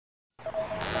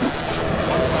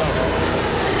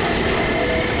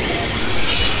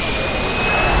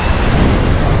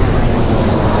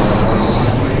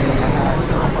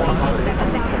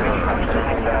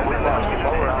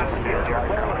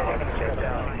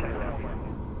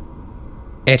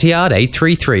Etihad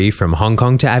A330 from Hong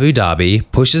Kong to Abu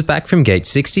Dhabi pushes back from gate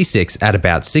 66 at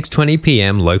about 6:20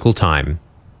 p.m. local time.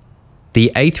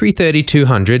 The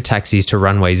A330-200 taxis to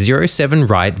runway 07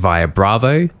 right via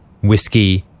Bravo,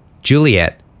 Whiskey,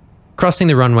 Juliet, crossing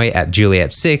the runway at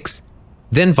Juliet 6,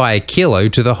 then via Kilo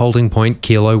to the holding point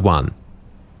Kilo 1.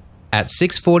 At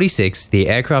 6:46, the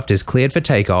aircraft is cleared for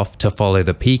takeoff to follow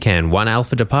the Pecan 1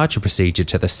 Alpha departure procedure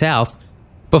to the south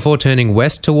before turning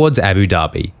west towards Abu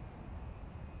Dhabi.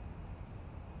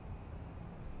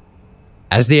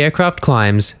 As the aircraft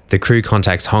climbs, the crew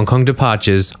contacts Hong Kong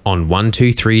departures on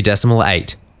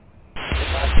 123.8.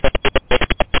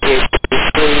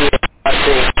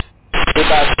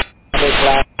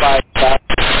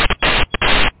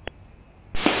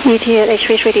 Etihad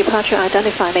A330 departure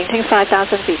identified, maintain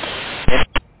 5,000 feet.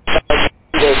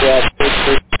 Etihad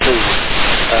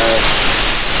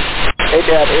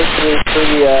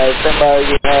A330, standby,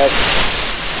 you have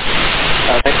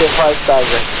maintain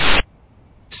 5,000.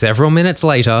 Several minutes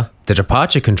later, the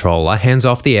departure controller hands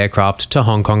off the aircraft to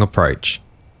Hong Kong approach.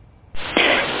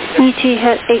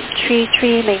 Etihad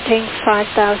A330, maintain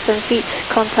 5,000 feet,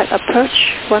 contact approach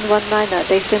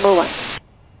 119.1.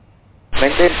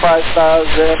 Maintain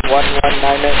 5,000,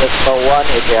 119.1,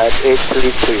 Etihad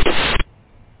A330.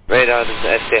 Radar, this is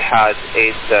Etihad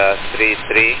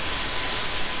 833.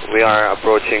 We are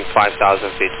approaching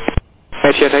 5,000 feet.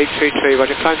 Etihad 833,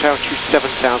 roger, climb to altitude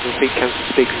 7,000 feet, cancel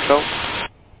speed control.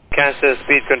 Cancel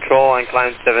speed control and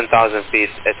climb 7,000 feet,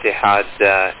 Etihad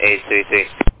 833.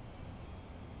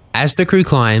 As the crew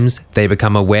climbs, they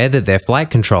become aware that their flight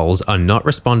controls are not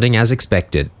responding as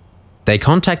expected. They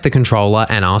contact the controller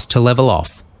and ask to level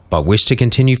off, but wish to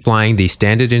continue flying the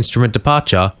Standard Instrument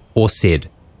Departure, or SID.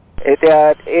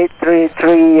 Etihad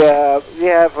 833, we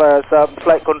have some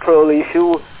flight control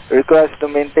issue. Request to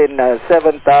maintain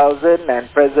 7,000 and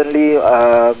presently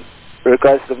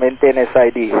request to maintain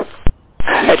SID.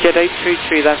 Etihad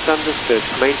 833, that's understood.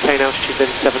 Maintain altitude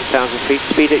then 7,000 feet,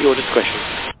 speed at your discretion.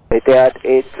 Etihad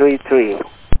 833.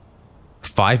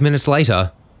 5 minutes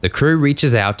later, the crew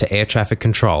reaches out to air traffic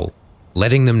control,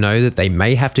 letting them know that they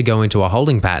may have to go into a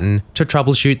holding pattern to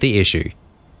troubleshoot the issue.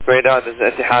 Radar, this is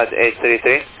Etihad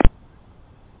 833.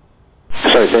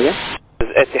 Sorry, say again? This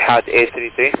is Etihad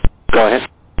 833. Go ahead.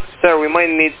 Sir, we might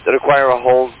require a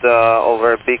hold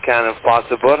over Pecan if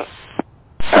possible.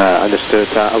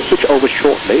 Understood. I'll switch over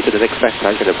shortly to the next sector.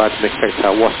 I'm about to next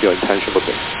sector. What's your intention with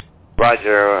this?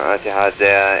 Roger, Etihad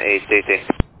 833.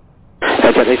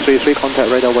 Etihad 833, contact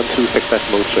radar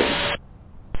 126.3.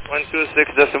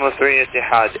 126.3,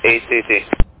 Etihad 833.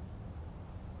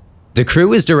 The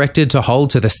crew is directed to hold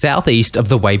to the southeast of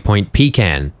the waypoint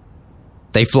Pecan.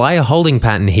 They fly a holding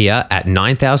pattern here at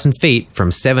 9,000 feet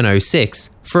from 7:06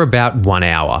 for about 1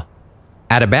 hour.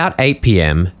 At about 8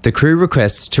 p.m, the crew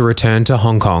requests to return to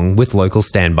Hong Kong with local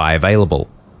standby available.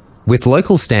 With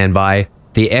local standby,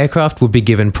 the aircraft would be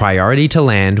given priority to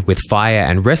land with fire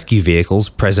and rescue vehicles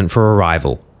present for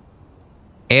arrival.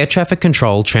 Air traffic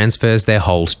control transfers their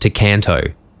hold to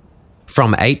Canto.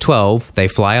 From 8:12, they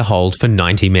fly a hold for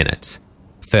 90 minutes.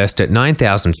 First at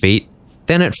 9,000 feet,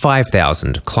 then at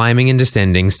 5,000, climbing and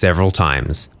descending several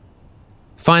times.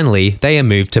 Finally, they are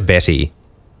moved to Betty.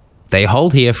 They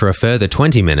hold here for a further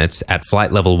 20 minutes at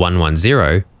flight level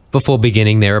 110 before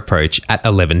beginning their approach at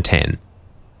 11:10.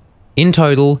 In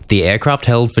total, the aircraft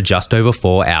held for just over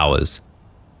 4 hours.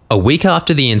 A week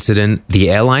after the incident, the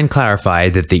airline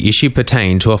clarified that the issue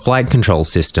pertained to a flight control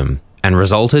system and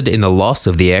resulted in the loss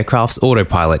of the aircraft's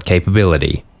autopilot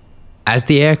capability. As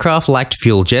the aircraft lacked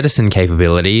fuel jettison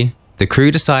capability, the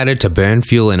crew decided to burn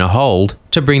fuel in a hold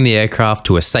to bring the aircraft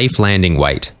to a safe landing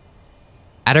weight.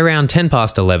 At around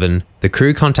 11:10, the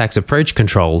crew contacts approach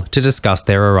control to discuss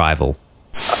their arrival.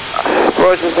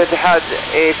 Roger, Etihad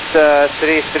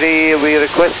 833, we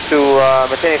request to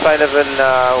maintain flight level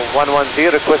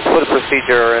 110, request full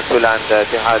procedure to land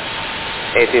Etihad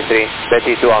 833,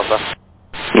 Betty 2 Alpha.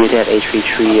 Etihad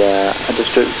 833,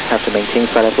 understood, have to maintain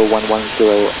flight level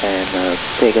 110 and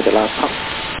take the last pump.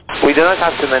 We do not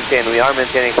have to maintain, we are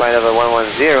maintaining flight level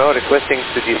 110, requesting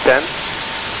to descend,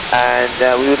 and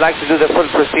we would like to do the full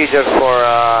procedure for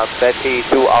Betty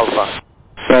 2 Alpha.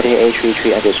 Betty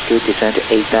 833, understood, descend to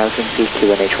 8,000 feet,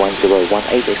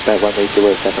 QNH1018, expect runway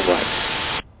 07 right.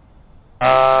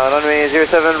 Runway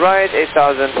 07 right,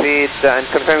 8,000 feet, and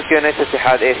confirm QNH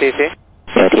Etihad 833.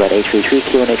 Etihad 833,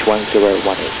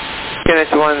 QNH1018.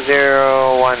 QNH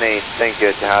 1018, thank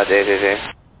you Etihad 833.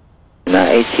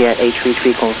 Etihad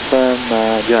 833, confirm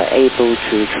you are able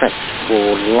to track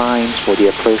for lines for the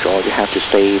approach, or you have to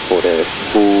stay for the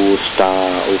full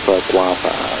star over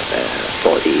Guava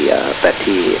for the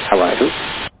Betty arrival.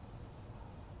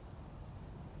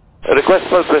 Request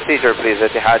full procedure, please,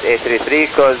 Etihad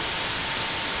A33, because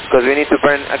we need to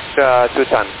burn extra 2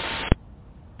 tons.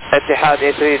 Etihad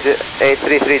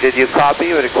A33, did you copy?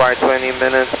 We require 20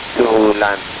 minutes to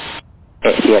land.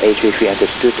 Etihad A33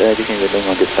 understood. You can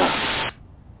remain on the start.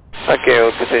 Okay,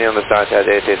 we'll continue on the start, Etihad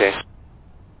A33.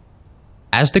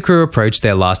 As the crew approached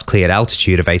their last cleared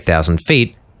altitude of 8,000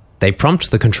 feet, they prompt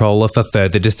the controller for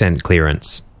further descent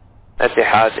clearance.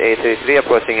 Etihad A33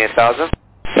 approaching 8,000.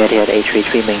 Etihad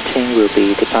A33 maintain will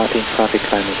be departing traffic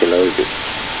climbing below you.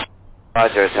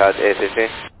 Roger, Etihad A33.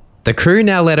 The crew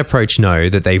now let approach know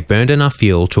that they've burned enough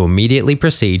fuel to immediately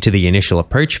proceed to the initial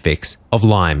approach fix of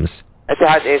Limes.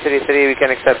 Etihad A33, we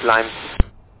can accept Limes.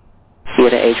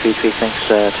 Etihad A33, thanks.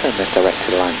 Turn left direct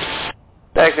to Limes.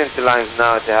 Direct into Limes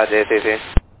now, Etihad A33.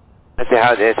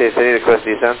 Etihad A33, request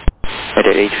descent.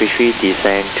 Etihad A33,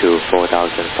 descend to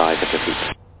 4,500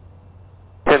 feet.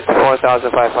 10 to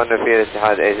 4,500 feet,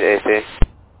 Etihad A33.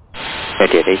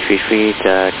 Etihad A33,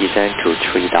 descend to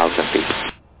 3,000 feet.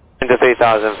 Into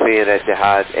 3,000 feet,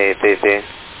 Etihad A33.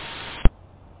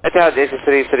 Etihad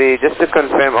A33, just to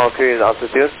confirm all cruise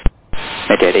altitude.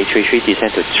 Etihad A33,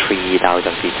 descend to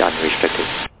 3,000 feet unrestricted.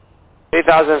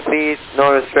 3,000 feet,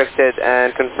 no restricted,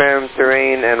 and confirm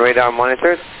terrain and radar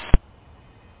monitored.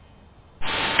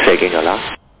 Taking a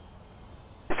last.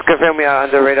 Just confirm we are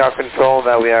under radar control,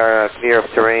 that we are clear of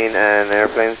terrain and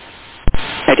airplanes.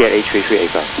 Etihad A33,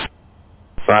 advance.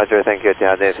 Roger, thank you,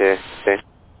 Etihad A33.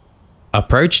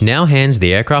 Approach now hands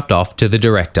the aircraft off to the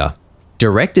director.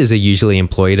 Directors are usually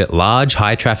employed at large,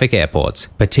 high-traffic airports,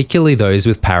 particularly those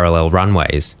with parallel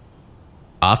runways.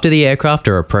 After the aircraft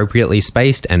are appropriately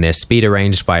spaced and their speed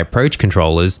arranged by approach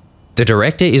controllers, the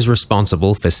director is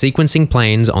responsible for sequencing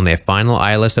planes on their final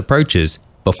ILS approaches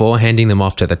before handing them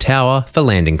off to the tower for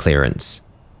landing clearance.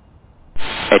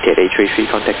 Etihad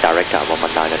A33, contact director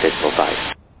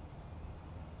 119.5.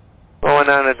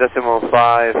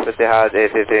 119.5, Etihad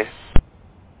A33.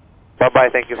 Bye-bye,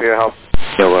 thank you for your help.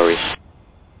 No worries.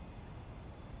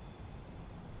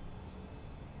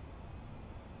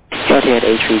 Etihad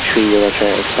A33,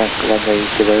 expect runway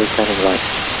 07 right.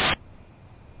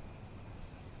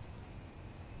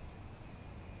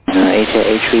 Etihad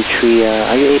A33,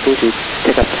 are you able to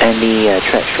pick up any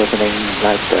track shortening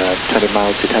like 20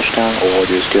 miles to touchdown, or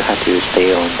do you still have to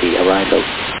stay on the arrival?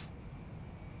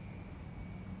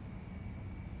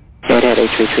 Etihad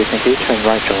A33, thank you. Turn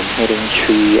right on heading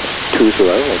 320,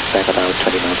 expect about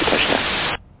 20 miles to touchdown.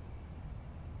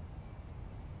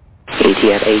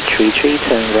 Etihad A33,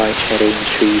 turn right heading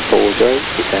 340,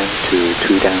 descend to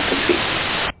 2,000 feet.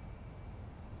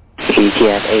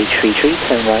 Etihad A33,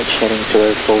 turn right heading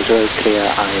 040, clear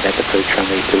ILS approach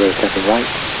runway 07 right.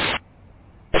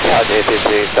 Etihad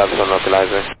A33, stop on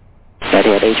localizer.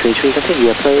 Etihad A33, continue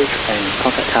approach and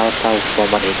contact tower south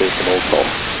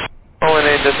 118.4.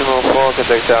 118.4,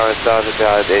 contact tower south,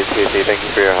 Etihad A33, thank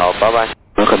you for your help. Bye-bye.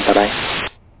 Welcome, bye-bye.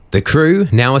 The crew,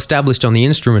 now established on the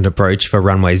instrument approach for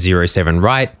runway 07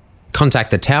 right, contact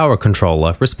the tower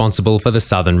controller responsible for the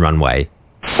southern runway.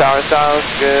 Tower south,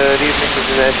 good evening,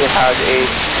 this is Etihad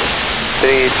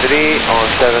A33 on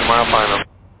 7 mile final.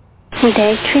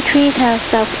 Etihad A33, tower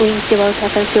south, wind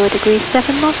 070 degrees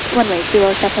 7 knots, runway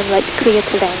 07 right, clear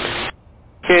to land.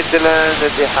 Clear to land,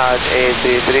 Etihad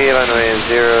A33, runway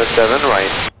 07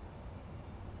 right.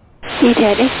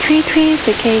 Etihad A33,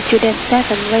 vacate Juliet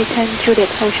 7, right hand Juliet,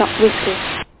 hold short whiskey.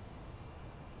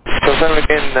 Confirm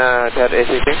again, Etihad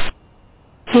A33.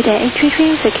 Etihad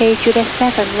A33, vacate Juliet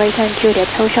 7, right hand Juliet,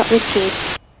 hold short whiskey.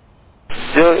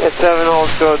 Juliet 7, hold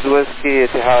short whiskey,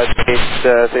 Etihad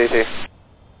A33.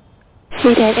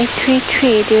 Etihad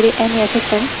A33, do you need any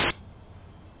assistance?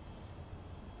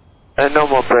 No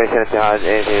more operation, Etihad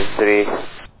A33.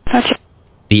 Roger.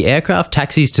 The aircraft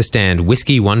taxis to stand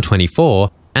Whiskey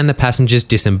 124 and the passengers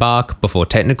disembark before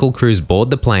technical crews board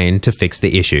the plane to fix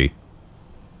the issue.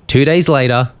 2 days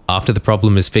later, after the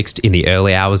problem is fixed in the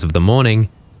early hours of the morning,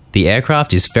 the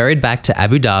aircraft is ferried back to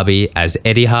Abu Dhabi as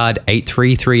Etihad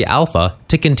 833 Alpha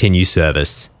to continue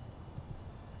service.